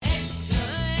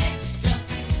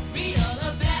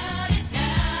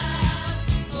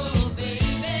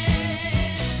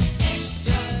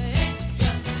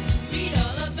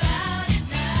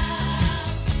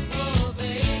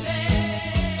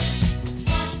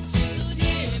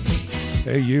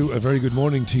Hey you, a very good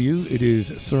morning to you. It is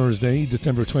Thursday,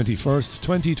 December 21st,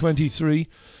 2023,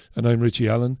 and I'm Richie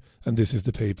Allen, and this is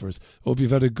The Papers. Hope you've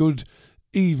had a good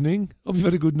evening. Hope you've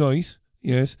had a good night.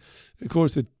 Yes, of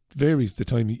course it varies the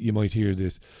time you might hear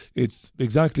this. It's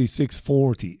exactly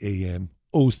 6:40am,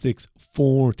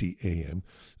 6:40am,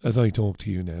 as I talk to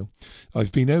you now.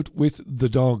 I've been out with the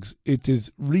dogs. It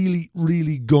is really,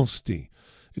 really gusty.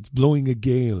 It's blowing a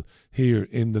gale here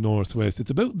in the northwest.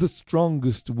 It's about the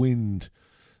strongest wind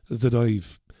that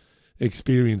I've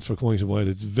experienced for quite a while.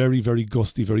 It's very, very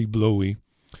gusty, very blowy.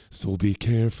 So be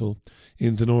careful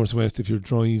in the northwest if you're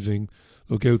driving.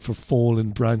 Look out for fallen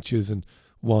branches and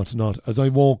whatnot. As I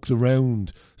walked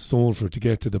around Salford to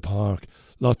get to the park,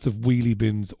 lots of wheelie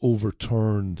bins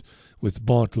overturned with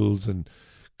bottles and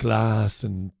glass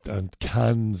and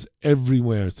cans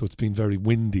everywhere. So it's been very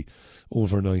windy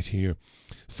overnight here.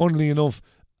 Funnily enough,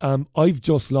 I've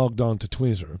just logged on to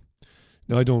Twitter.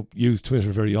 Now, I don't use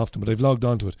Twitter very often, but I've logged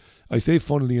on to it. I say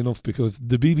funnily enough because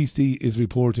the BBC is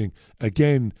reporting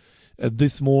again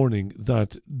this morning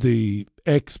that the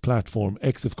X platform,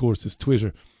 X of course is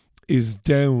Twitter, is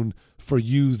down for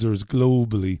users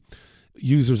globally.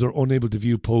 Users are unable to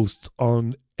view posts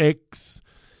on X,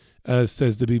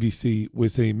 says the BBC,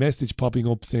 with a message popping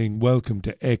up saying welcome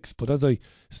to X. But as I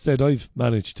said, I've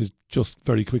managed to just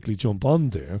very quickly jump on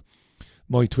there.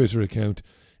 My Twitter account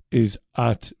is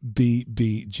at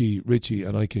BBG Richie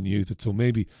and I can use it. So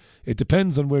maybe it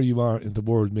depends on where you are in the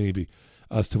world, maybe,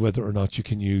 as to whether or not you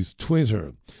can use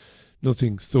Twitter.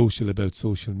 Nothing social about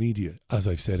social media, as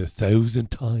I've said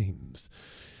 1,000 times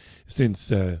since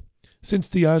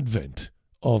the advent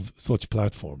of such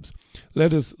platforms.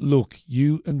 Let us look,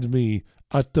 you and me,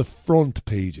 at the front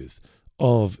pages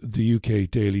of the UK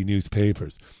daily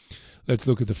newspapers. Let's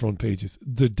look at the front pages.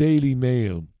 The Daily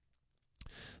Mail.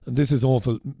 And this is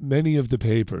awful. Many of the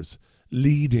papers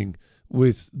leading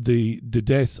with the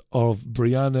death of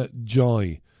Brianna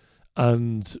Joy.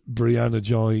 And Brianna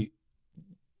Joy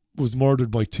was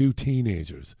murdered by two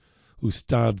teenagers who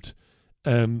stabbed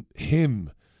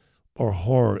him or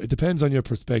her. It depends on your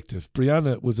perspective.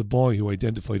 Brianna was a boy who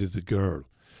identified as a girl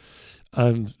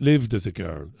and lived as a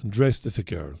girl and dressed as a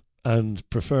girl and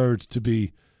preferred to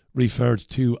be referred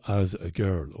to as a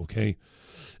girl, okay?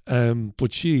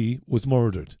 But she was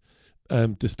murdered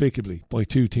despicably by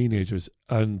two teenagers,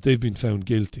 and they've been found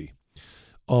guilty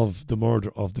of the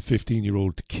murder of the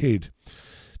 15-year-old kid,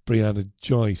 Brianna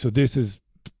Joy. So this is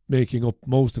making up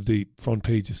most of the front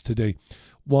pages today.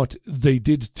 What they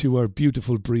did to our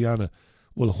beautiful Brianna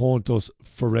will haunt us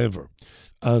forever.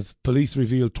 As police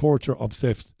reveal,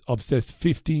 torture-obsessed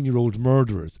 15-year-old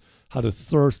murderers had a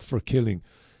thirst for killing.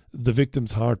 The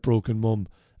victim's heartbroken mum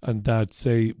and dad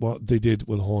say what they did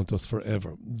will haunt us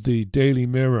forever. The Daily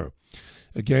Mirror,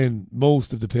 again,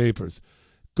 most of the papers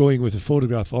going with a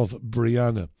photograph of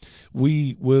Brianna.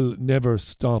 We will never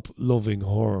stop loving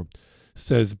her,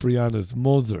 says Brianna's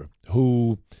mother,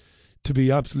 who, to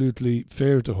be absolutely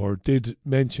fair to her, did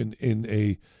mention in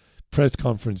a press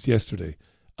conference yesterday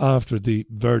after the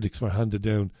verdicts were handed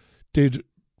down, did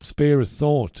spare a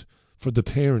thought for the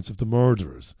parents of the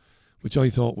murderers, which I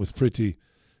thought was pretty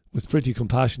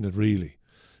compassionate, really.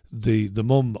 The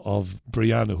mum of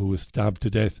Brianna, who was stabbed to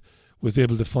death, was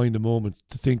able to find a moment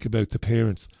to think about the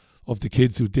parents of the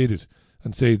kids who did it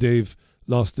and say they've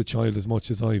lost a child as much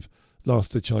as I've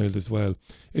lost a child as well.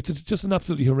 It's just an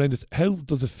absolutely horrendous. How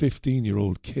does a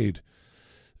 15-year-old kids,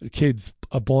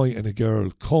 a boy and a girl,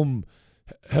 come?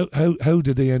 How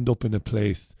did they end up in a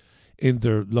place in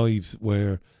their lives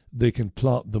where they can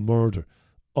plot the murder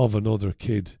of another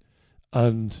kid?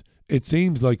 And it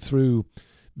seems like through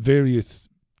various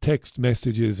text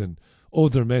messages and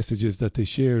other messages that they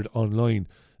shared online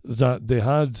that they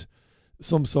had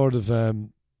some sort of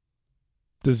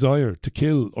desire to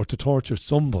kill or to torture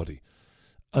somebody,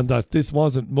 and that this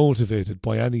wasn't motivated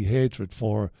by any hatred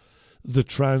for the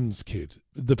trans kid.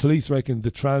 The police reckon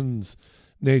the trans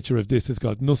nature of this has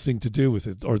got nothing to do with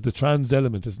it, or the trans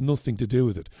element has nothing to do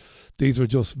with it. These were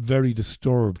just very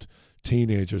disturbed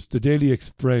teenagers. The Daily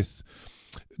Express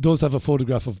does have a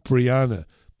photograph of Brianna,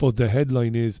 but the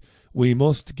headline is, "We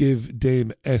must give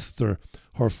Dame Esther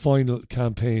her final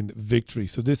campaign victory."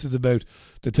 So this is about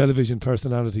the television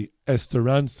personality Esther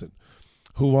Ranson,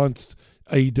 who wants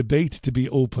a debate to be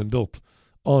opened up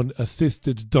on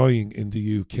assisted dying in the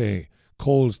UK,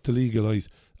 calls to legalise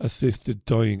assisted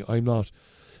dying. I'm not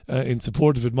in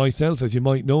support of it myself, as you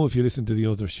might know if you listen to the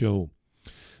other show.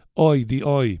 The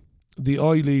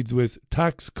Eye leads with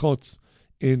tax cuts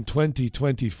in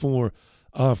 2024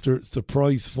 after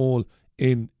surprise fall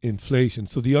in inflation.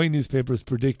 So the Eye newspaper is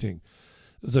predicting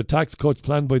the tax cuts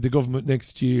planned by the government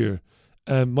next year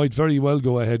might very well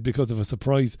go ahead because of a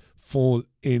surprise fall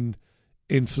in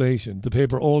inflation. The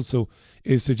paper also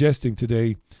is suggesting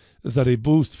today that a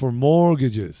boost for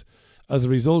mortgages as a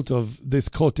result of this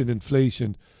cut in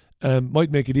inflation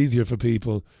might make it easier for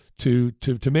people to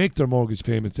make their mortgage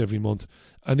payments every month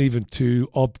and even to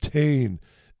obtain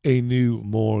a new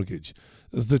mortgage.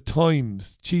 The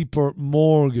Times, cheaper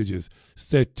mortgages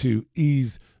set to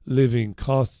ease living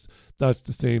costs. That's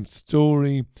the same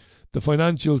story. The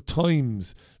Financial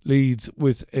Times leads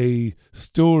with a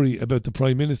story about the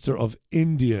Prime Minister of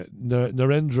India,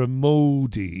 Narendra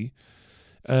Modi,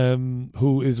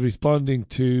 who is responding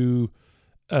to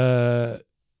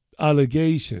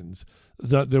allegations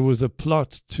that there was a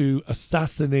plot to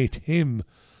assassinate him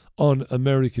on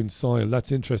American soil.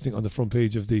 That's interesting, on the front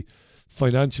page of the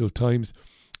Financial Times.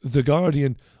 The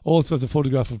Guardian also has a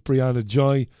photograph of Brianna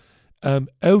Joy.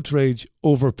 Outrage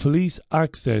over police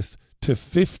access to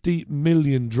 50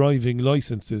 million driving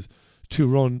licences to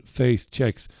run face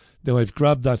checks. Now, I've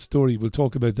grabbed that story. We'll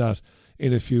talk about that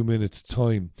in a few minutes'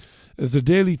 time. As the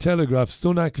Daily Telegraph,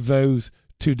 Sunak vows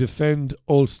to defend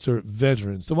Ulster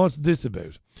veterans. So what's this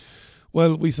about?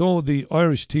 Well, we saw the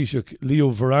Irish Taoiseach Leo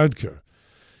Varadkar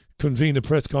convene a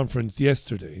press conference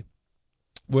yesterday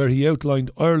where he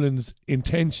outlined Ireland's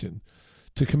intention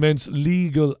to commence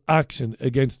legal action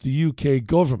against the UK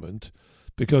government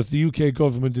because the UK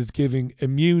government is giving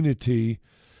immunity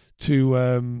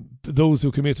to those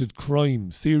who committed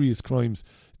crimes, serious crimes,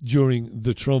 during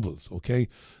the Troubles, okay?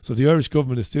 So the Irish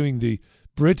government is suing the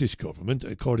British government,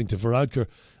 according to Varadkar,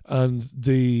 and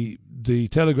the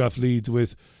Telegraph leads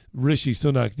with Rishi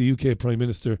Sunak, the UK Prime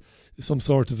Minister, some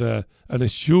sort of an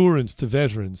assurance to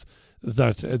veterans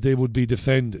that they would be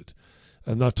defended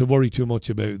and not to worry too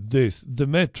much about this. The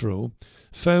Metro,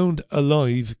 found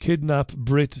alive, kidnap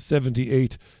Brit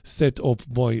 78 set up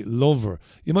by lover.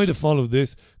 You might have followed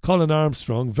this. Colin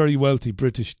Armstrong, very wealthy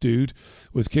British dude,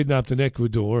 was kidnapped in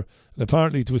Ecuador, and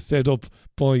apparently it was set up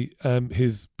by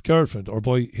his girlfriend or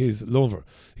by his lover.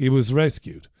 He was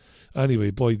rescued, anyway,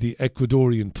 by the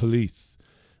Ecuadorian police,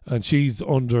 and she's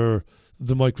under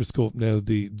the microscope now,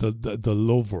 the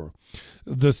lover.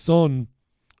 The Sun,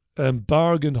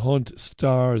 bargain hunt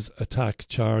stars attack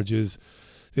charges.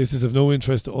 This is of no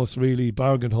interest to us, really.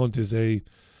 Bargain Hunt is a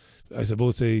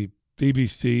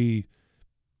BBC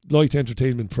light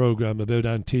entertainment programme about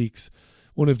antiques.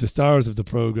 One of the stars of the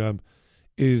programme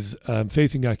is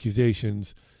facing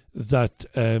accusations that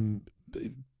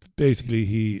basically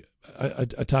he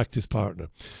attacked his partner.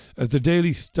 As the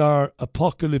Daily Star,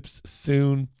 apocalypse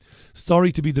soon.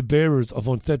 Sorry to be the bearers of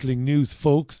unsettling news,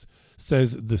 folks,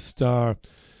 says the Star.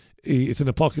 It's an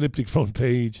apocalyptic front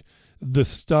page. The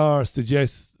Star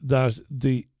suggests that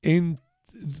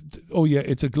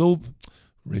it's a globe.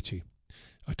 Richie,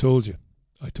 I told you,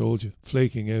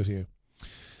 flaking out here.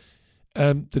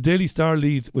 The Daily Star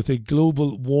leads with a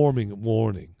global warming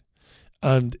warning,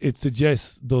 and it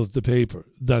suggests, does the paper,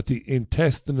 that the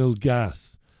intestinal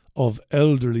gas of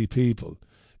elderly people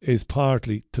is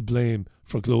partly to blame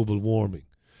for global warming.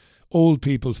 Old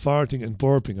people farting and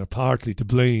burping are partly to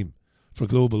blame for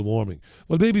global warming.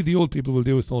 Well, maybe the old people will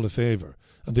do us all a favour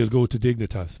and they'll go to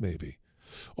Dignitas, maybe.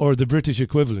 Or the British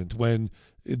equivalent, when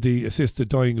the assisted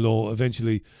dying law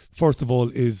eventually, first of all,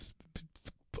 is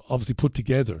obviously put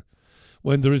together.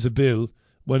 When there is a bill,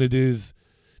 when it is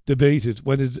debated,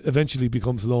 when it eventually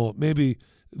becomes law, maybe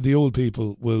the old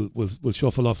people will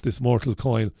shuffle off this mortal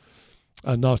coil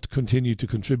and not continue to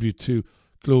contribute to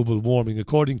global warming.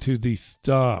 According to the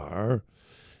Star,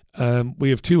 we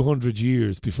have 200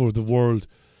 years before the world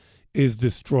is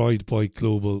destroyed by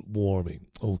global warming.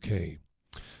 Okay,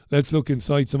 let's look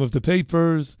inside some of the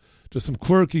papers. There's some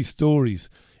quirky stories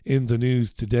in the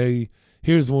news today.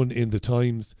 Here's one in the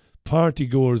Times.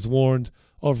 Partygoers warned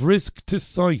of risk to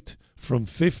sight from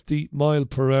 50 mile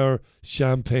per hour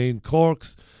champagne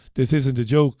corks. This isn't a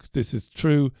joke, this is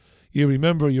true. You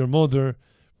remember your mother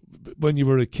when you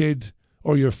were a kid,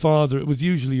 or your father, it was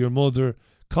usually your mother,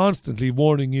 constantly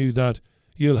warning you that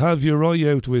you'll have your eye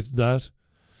out with that.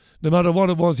 No matter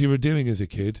what it was you were doing as a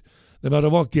kid, no matter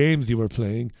what games you were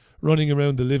playing, running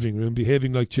around the living room,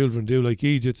 behaving like children do, like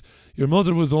idiots, your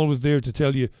mother was always there to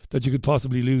tell you that you could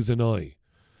possibly lose an eye.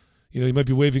 You know, you might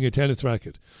be waving a tennis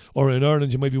racket, or in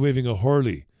Ireland you might be waving a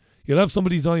hurley. You'll have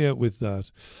somebody's eye out with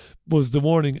that, was the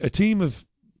warning. A team of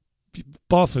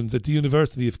boffins at the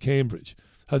University of Cambridge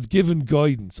has given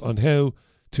guidance on how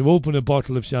to open a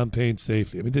bottle of champagne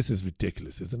safely. I mean, this is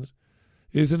ridiculous, isn't it?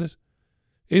 Isn't it?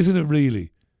 Isn't it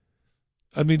really?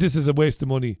 I mean, this is a waste of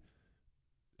money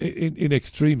in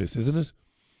extremis, isn't it?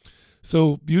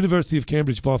 So, University of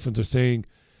Cambridge boffins are saying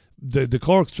the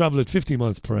corks travel at 50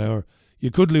 miles per hour.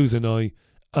 You could lose an eye,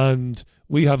 and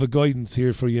we have a guidance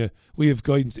here for you. We have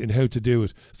guidance in how to do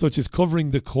it, such as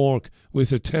covering the cork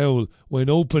with a towel when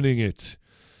opening it,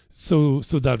 so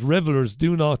that revellers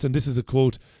do not, and this is a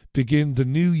quote, begin the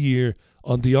new year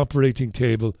on the operating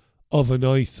table of an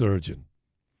eye surgeon.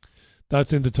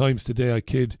 That's in the Times today, I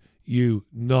kid you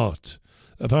not.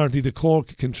 Apparently the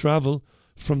cork can travel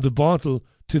from the bottle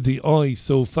to the eye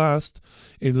so fast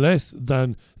in less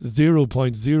than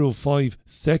 0.05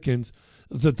 seconds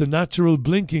that the natural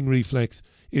blinking reflex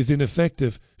is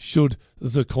ineffective should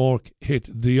the cork hit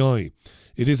the eye.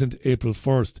 It isn't April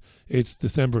 1st, it's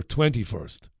December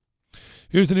 21st.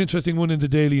 Here's an interesting one in the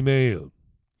Daily Mail.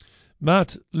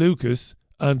 Matt Lucas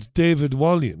and David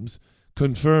Walliams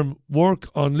confirm work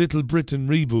on Little Britain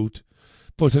reboot,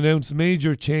 but announce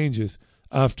major changes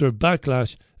after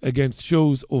backlash against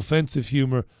show's offensive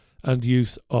humour and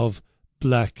use of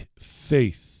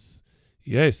blackface.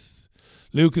 Yes,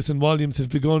 Lucas and Walliams have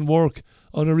begun work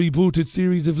on a rebooted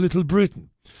series of Little Britain.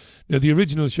 Now, the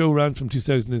original show ran from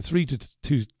 2003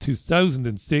 to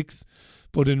 2006,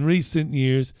 but in recent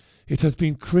years it has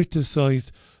been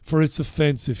criticised for its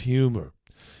offensive humour,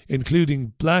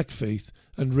 including blackface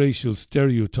and racial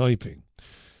stereotyping.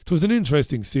 It was an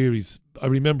interesting series. I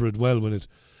remember it well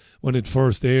when it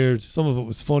first aired. Some of it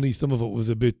was funny, some of it was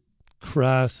a bit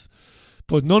crass,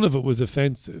 but none of it was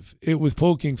offensive. It was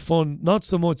poking fun, not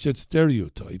so much at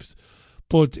stereotypes,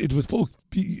 but it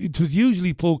was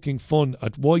usually poking fun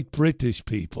at white British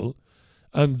people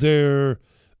and their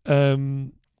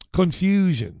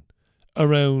confusion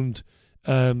around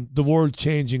the world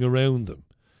changing around them,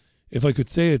 if I could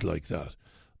say it like that.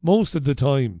 Most of the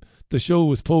time, the show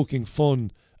was poking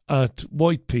fun at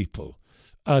white people,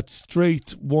 at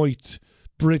straight white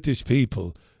British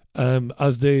people,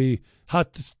 as they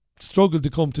had to struggle to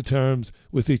come to terms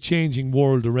with a changing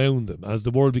world around them, as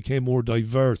the world became more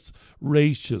diverse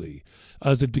racially,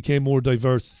 as it became more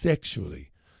diverse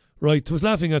sexually. Right, it was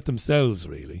laughing at themselves,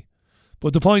 really.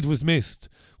 But the point was missed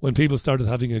when people started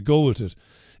having a go at it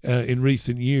in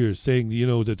recent years, saying,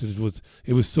 that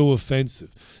it was so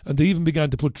offensive. And they even began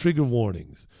to put trigger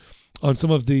warnings on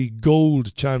some of the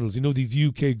gold channels, these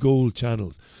UK gold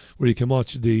channels, where you can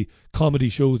watch the comedy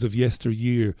shows of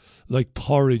yesteryear, like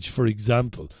Porridge, for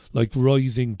example, like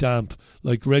Rising Damp,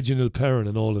 like Reginald Perrin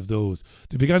and all of those.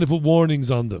 They began to put warnings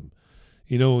on them,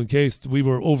 in case we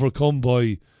were overcome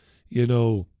by,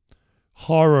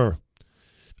 horror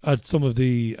at some of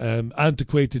the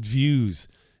antiquated views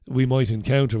we might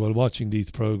encounter while watching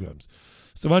these programmes.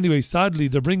 So anyway, sadly,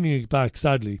 they're bringing it back,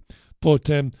 but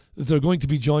they're going to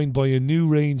be joined by a new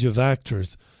range of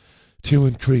actors to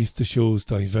increase the show's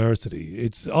diversity.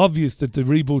 It's obvious that the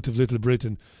reboot of Little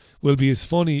Britain will be as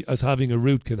funny as having a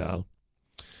root canal.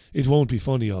 It won't be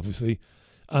funny, obviously,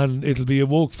 and it'll be a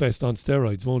woke fest on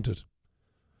steroids, won't it?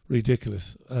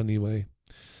 Ridiculous, anyway.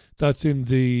 That's in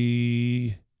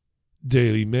the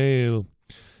Daily Mail.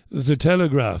 The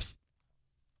Telegraph.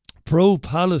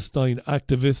 Pro-Palestine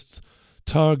activists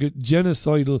target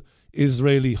genocidal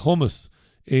Israeli hummus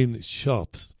in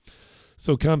shops.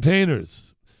 So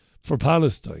campaigners for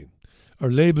Palestine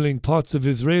are labelling pots of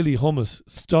Israeli hummus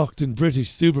stocked in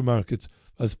British supermarkets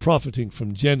as profiting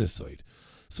from genocide.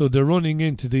 So they're running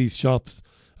into these shops,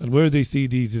 and where they see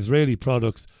these Israeli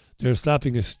products, they're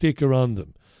slapping a sticker on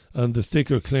them, and the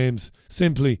sticker claims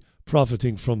simply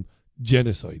profiting from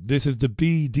genocide. This is the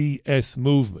BDS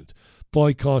movement,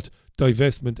 boycott,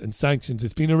 divestment and sanctions.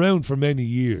 It's been around for many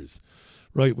years,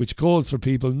 right, which calls for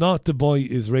people not to buy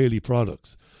Israeli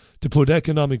products, to put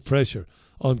economic pressure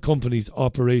on companies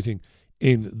operating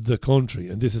in the country.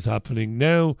 And this is happening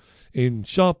now in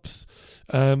shops.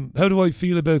 How do I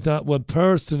feel about that? Well,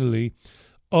 personally,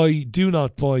 I do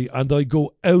not buy, and I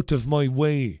go out of my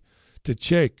way to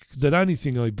check that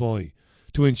anything I buy,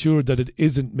 to ensure that it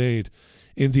isn't made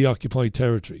in the occupied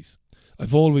territories.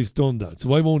 I've always done that.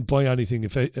 So I won't buy anything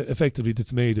effectively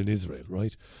that's made in Israel,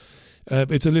 right?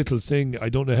 It's a little thing. I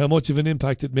don't know how much of an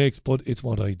impact it makes, but it's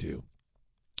what I do.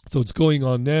 So it's going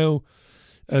on now.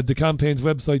 The campaign's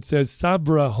website says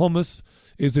Sabra Hummus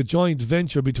is a joint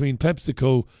venture between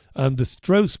PepsiCo and the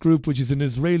Strauss Group, which is an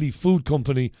Israeli food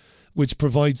company which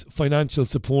provides financial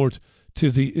support to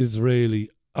the Israeli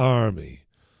army.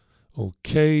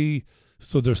 Okay,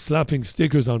 so they're slapping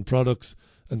stickers on products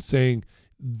and saying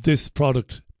this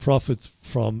product profits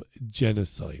from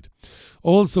genocide.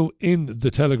 Also in the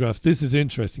Telegraph, this is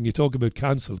interesting, you talk about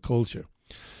cancel culture.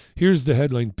 Here's the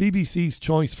headline: BBC's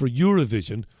choice for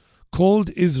Eurovision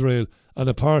called Israel an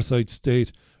apartheid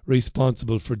state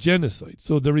responsible for genocide.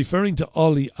 So they're referring to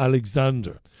Ollie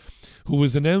Alexander, who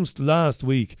was announced last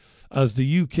week as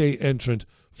the UK entrant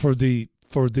for the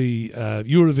for the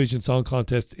Eurovision Song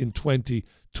Contest in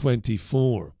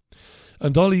 2024.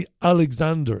 And Ollie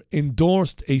Alexander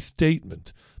endorsed a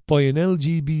statement by an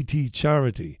LGBT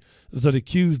charity that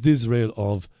accused Israel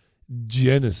of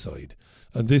genocide.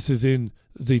 And this is in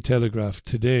the Telegraph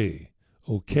today.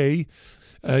 Okay.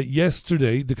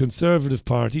 Yesterday, the Conservative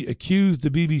Party accused the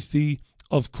BBC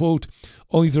of, quote,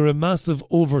 either a massive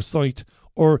oversight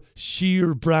or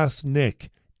sheer brass neck,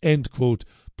 end quote,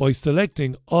 by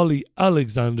selecting Ollie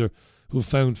Alexander, who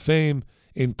found fame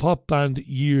in pop band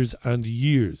Years and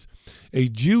Years. A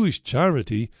Jewish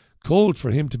charity called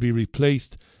for him to be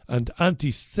replaced, and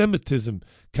anti-Semitism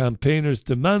campaigners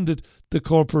demanded the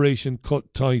corporation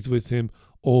cut ties with him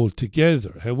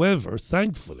altogether. However,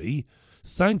 thankfully,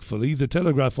 the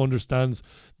Telegraph understands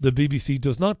the BBC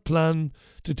does not plan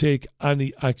to take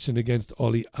any action against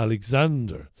Ollie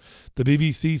Alexander. The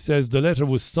BBC says the letter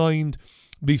was signed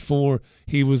before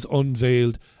he was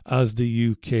unveiled as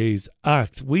the UK's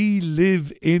act. We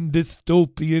live in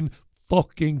dystopian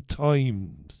fucking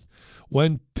times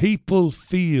when people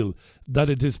feel that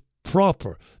it is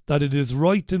proper, that it is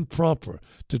right and proper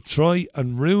to try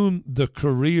and ruin the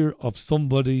career of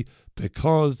somebody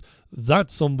because that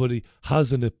somebody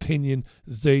has an opinion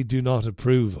they do not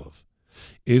approve of.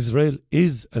 Israel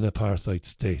is an apartheid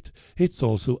state. It's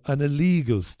also an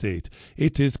illegal state.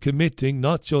 It is committing,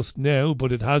 not just now,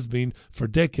 but it has been for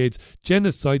decades,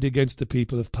 genocide against the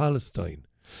people of Palestine.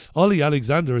 Ollie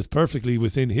Alexander is perfectly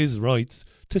within his rights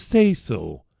to say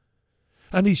so.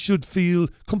 And he should feel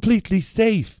completely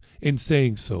safe in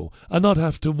saying so and not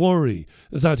have to worry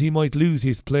that he might lose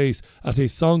his place at a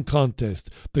song contest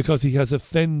because he has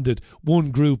offended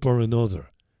one group or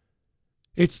another.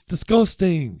 It's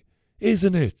disgusting,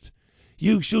 isn't it?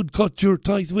 You should cut your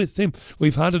ties with him.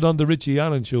 We've had it on the Richie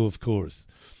Allen show, of course.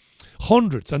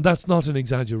 Hundreds, and that's not an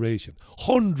exaggeration,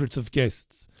 hundreds of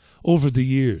guests over the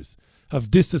years have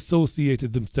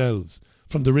disassociated themselves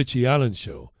from the Richie Allen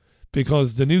show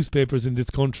because the newspapers in this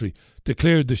country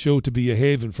declared the show to be a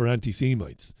haven for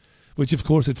anti-Semites, which of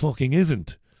course it fucking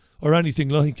isn't, or anything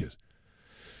like it.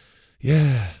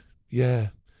 Yeah,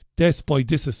 death by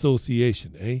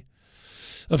disassociation, eh?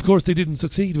 Of course they didn't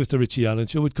succeed with the Richie Allen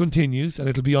show. It continues and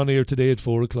it'll be on air today at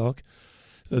 4 o'clock,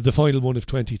 the final one of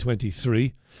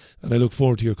 2023, and I look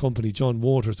forward to your company. John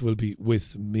Waters will be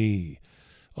with me.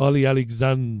 Ollie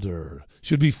Alexander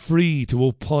should be free to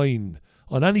opine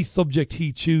on any subject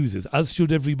he chooses, as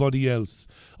should everybody else.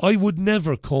 I would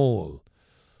never call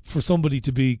for somebody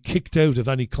to be kicked out of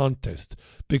any contest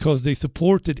because they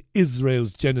supported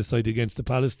Israel's genocide against the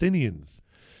Palestinians.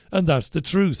 And that's the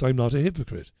truth. I'm not a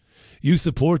hypocrite. You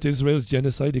support Israel's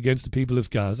genocide against the people of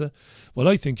Gaza? Well,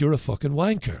 I think you're a fucking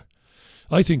wanker.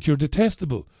 I think you're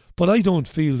detestable. But I don't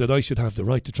feel that I should have the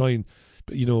right to try and,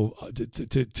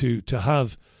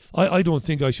 I don't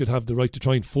think I should have the right to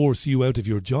try and force you out of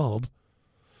your job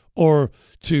or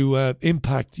to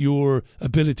impact your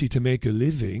ability to make a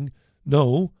living.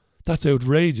 No, that's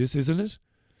outrageous, isn't it?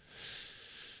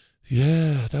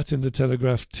 Yeah, that's in the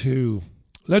Telegraph too.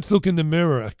 Let's look in the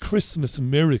Mirror. A Christmas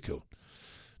miracle.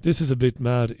 This is a bit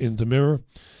mad in the Mirror.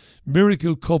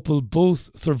 Miracle couple both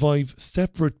survive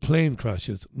separate plane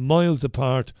crashes miles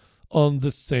apart on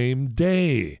the same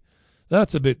day.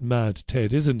 That's a bit mad,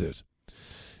 Ted, isn't it?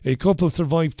 A couple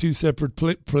survived two separate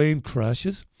plane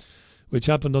crashes, which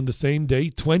happened on the same day,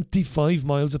 25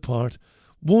 miles apart.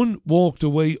 One walked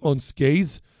away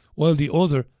unscathed, while the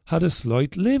other had a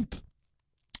slight limp.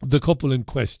 The couple in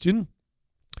question,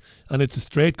 and it's a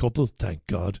straight couple, thank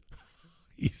God,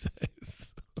 he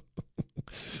says,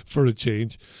 for a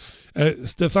change.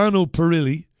 Stefano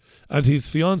Perilli and his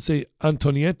fiancée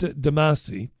Antonietta De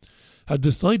Masi had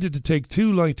decided to take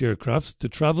two light aircrafts to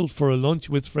travel for a lunch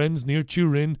with friends near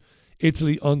Turin,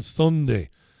 Italy on Sunday.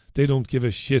 They don't give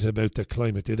a shit about the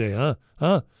climate, do they,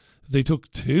 huh? They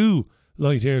took two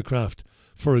light aircraft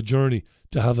for a journey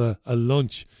to have a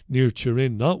lunch near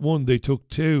Turin. Not one, they took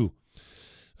two.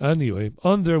 Anyway,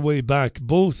 on their way back,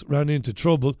 both ran into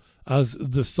trouble as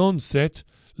the sun set,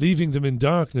 leaving them in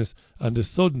darkness and a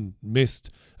sudden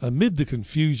mist. Amid the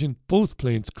confusion, both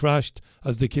planes crashed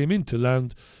as they came into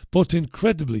land, but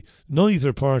incredibly,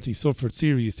 neither party suffered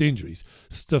serious injuries.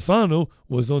 Stefano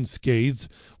was unscathed,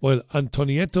 while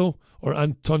Antonietta,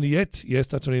 yes,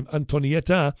 that's her name,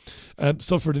 Antonietta,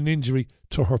 suffered an injury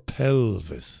to her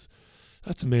pelvis.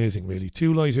 That's amazing, really.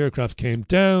 Two light aircraft came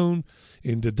down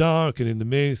in the dark and in the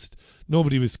mist.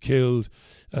 Nobody was killed,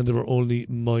 and there were only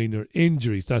minor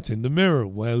injuries. That's in the Mirror.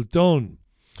 Well done.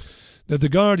 Now, The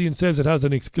Guardian says it has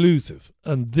an exclusive,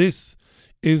 and this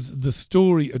is the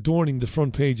story adorning the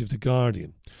front page of The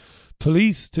Guardian.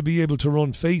 Police to be able to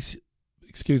run face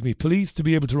police to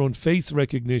be able to run face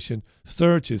recognition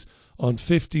searches on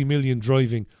 50 million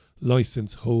driving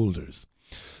licence holders.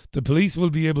 The police will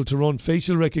be able to run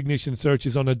facial recognition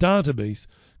searches on a database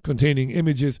containing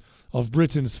images of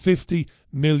Britain's 50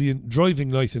 million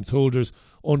driving licence holders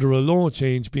under a law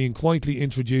change being quietly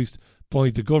introduced by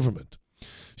the government.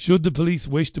 Should the police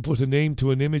wish to put a name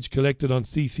to an image collected on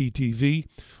CCTV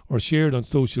or shared on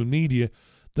social media,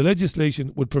 the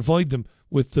legislation would provide them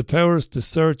with the powers to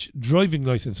search driving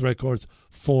licence records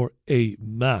for a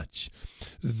match.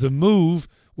 The move,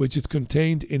 which is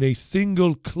contained in a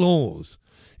single clause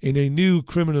in a new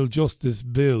criminal justice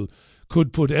bill,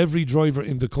 could put every driver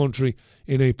in the country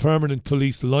in a permanent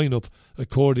police lineup,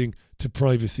 according to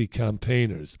privacy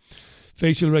campaigners.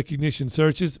 Facial recognition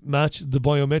searches match the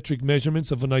biometric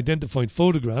measurements of an identified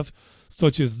photograph,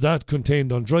 such as that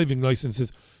contained on driving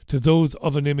licences, to those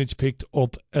of an image picked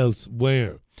up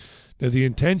elsewhere. Now, the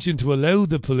intention to allow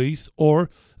the police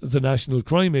or the National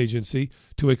Crime Agency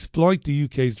to exploit the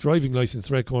UK's driving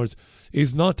licence records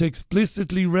is not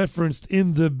explicitly referenced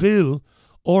in the bill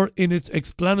or in its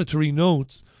explanatory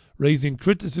notes, raising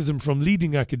criticism from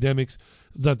leading academics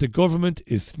that the government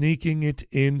is sneaking it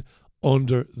in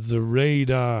under the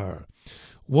radar.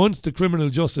 Once the criminal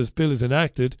justice bill is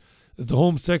enacted, the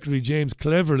Home Secretary James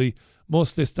Cleverly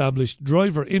must establish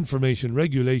driver information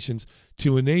regulations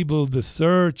to enable the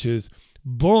searches,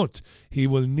 but he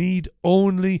will need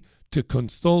only to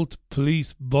consult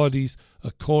police bodies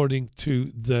according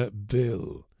to the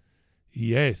bill.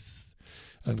 Yes,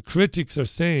 and critics are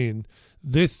saying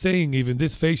this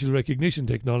facial recognition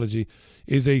technology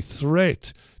is a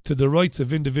threat to the rights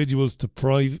of individuals to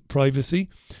privacy,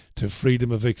 to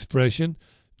freedom of expression,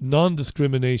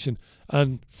 non-discrimination,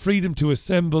 and freedom to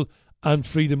assemble and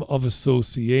freedom of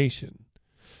association.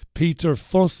 Peter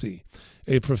Fossey,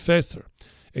 a professor,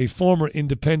 a former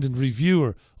independent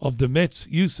reviewer of the Met's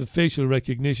use of facial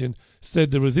recognition,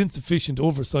 said there was insufficient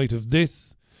oversight of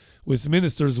this, with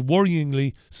ministers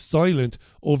worryingly silent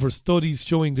over studies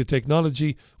showing the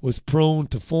technology was prone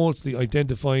to falsely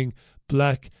identifying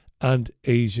black and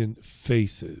Asian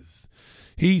faces.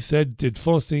 He said, did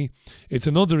Fossey, it's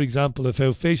another example of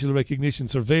how facial recognition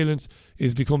surveillance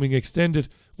is becoming extended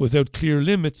without clear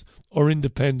limits or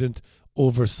independent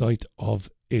oversight of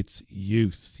its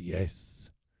use.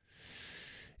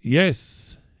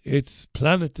 Yes, it's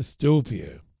planet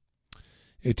dystopia.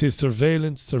 It is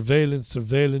surveillance, surveillance,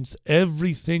 surveillance.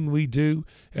 Everything we do,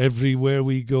 everywhere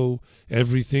we go,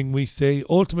 everything we say,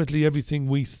 ultimately everything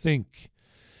we think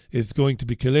is going to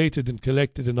be collated and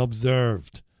collected and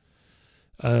observed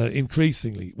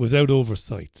increasingly without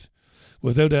oversight,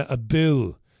 without a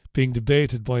bill being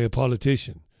debated by a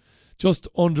politician. Just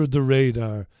under the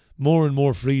radar, more and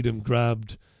more freedom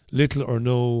grabbed, little or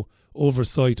no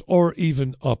oversight or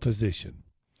even opposition.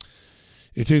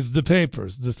 It is the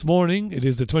papers. This morning, it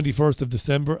is the 21st of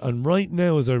December, and right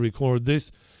now as I record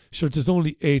this, sure, it is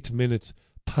only 8 minutes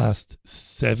past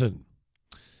 7.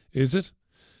 Is it?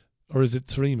 Or is it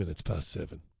 3 minutes past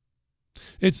 7?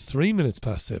 It's 3 minutes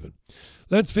past 7.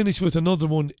 Let's finish with another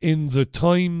one in the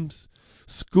Times.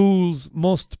 Schools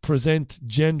must present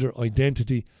gender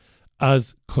identity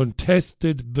as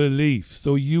contested belief.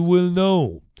 So you will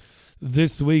know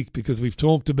this week, because we've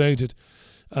talked about it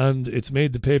and it's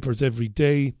made the papers every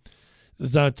day,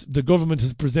 that the government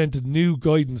has presented new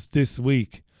guidance this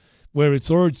week where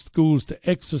it's urged schools to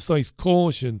exercise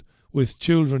caution with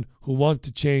children who want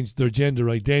to change their gender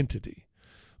identity.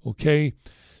 Okay?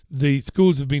 The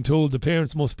schools have been told the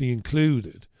parents must be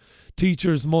included.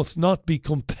 Teachers must not be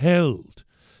compelled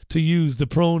to use the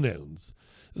pronouns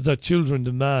that children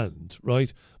demand,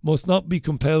 right? Must not be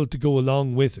compelled to go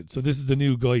along with it. So this is the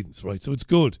new guidance, right? So it's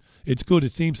good. It's good.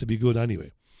 It seems to be good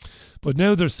anyway. But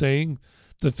now they're saying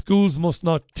that schools must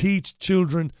not teach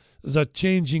children that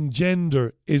changing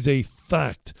gender is a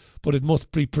fact, but it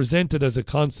must be presented as a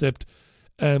concept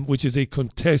which is a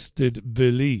contested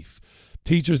belief.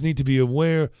 Teachers need to be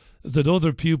aware that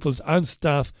other pupils and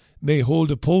staff may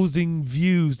hold opposing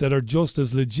views that are just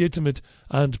as legitimate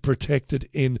and protected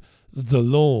in the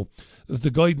law. As the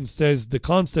guidance says, the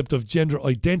concept of gender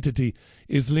identity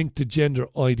is linked to gender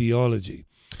ideology.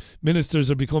 Ministers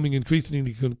are becoming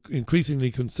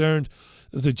increasingly concerned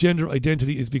that gender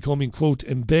identity is becoming, quote,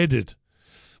 embedded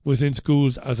within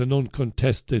schools as an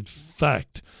uncontested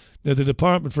fact. Now, the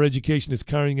Department for Education is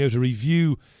carrying out a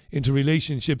review into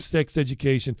relationship, sex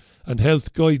education and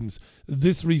health guidance.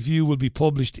 This review will be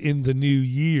published in the new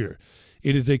year.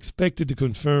 It is expected to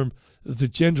confirm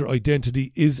that gender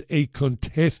identity is a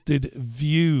contested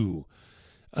view.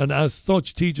 And as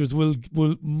such, teachers will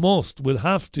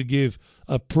have to give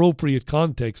appropriate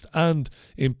context and,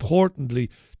 importantly,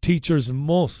 Teachers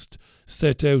must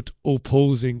set out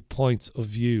opposing points of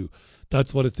view.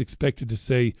 That's what it's expected to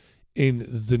say in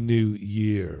the new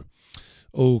year.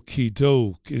 Okie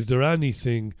doke. Is there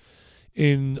anything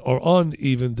in or on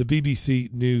even the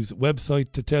BBC News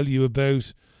website to tell you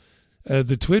about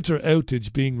the Twitter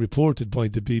outage being reported by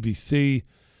the BBC?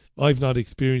 I've not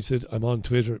experienced it. I'm on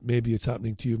Twitter. Maybe it's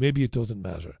happening to you. Maybe it doesn't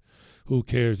matter. Who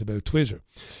cares about Twitter?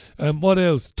 What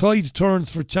else? Tide turns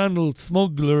for channel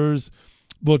smugglers,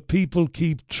 but people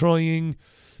keep trying.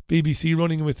 BBC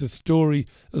running with the story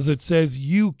as it says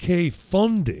UK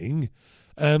funding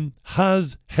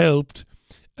has helped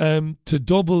to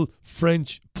double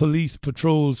French police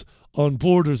patrols on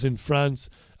borders in France,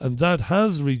 and that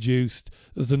has reduced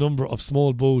the number of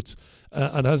small boats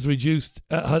and has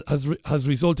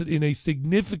resulted in a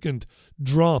significant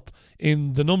drop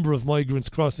in the number of migrants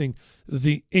crossing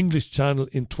the English Channel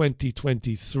in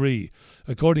 2023.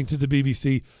 According to the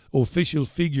BBC, official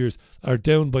figures are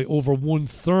down by over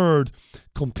 1/3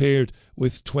 compared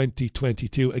with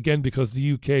 2022. Again, because the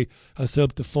UK has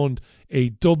helped to fund a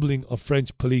doubling of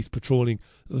French police patrolling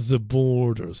the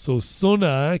border. So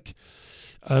Sunak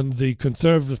and the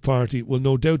Conservative Party will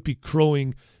no doubt be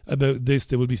crowing about this.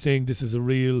 They will be saying this is a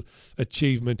real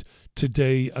achievement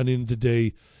today and in the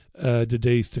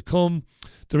days to come.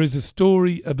 There is a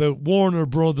story about Warner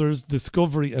Brothers,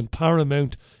 Discovery and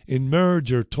Paramount in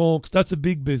merger talks. That's a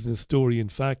big business story, in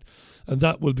fact, and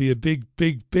that will be a big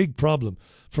problem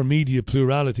for media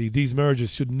plurality. These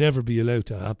mergers should never be allowed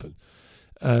to happen,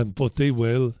 but they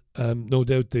will. No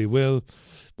doubt they will.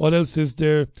 What else is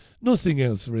there? Nothing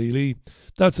else, really.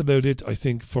 That's about it, I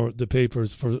think, for the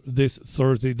papers for this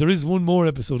Thursday. There is one more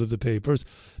episode of the papers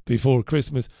before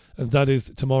Christmas, and that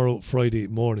is tomorrow, Friday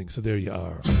morning. So there you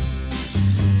are.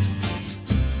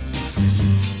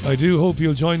 I do hope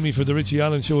you'll join me for the Richie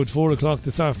Allen Show at 4 o'clock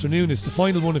this afternoon. It's the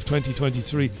final one of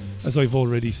 2023, as I've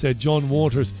already said. John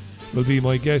Waters will be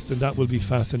my guest, and that will be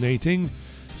fascinating.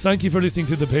 Thank you for listening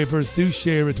to the papers. Do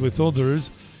share it with others.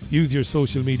 Use your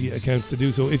social media accounts to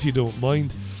do so if you don't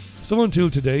mind. So until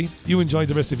today, you enjoy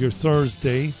the rest of your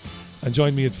Thursday and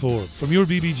join me at 4. From your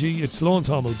BBG, it's Sloan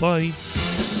Tommel. Bye.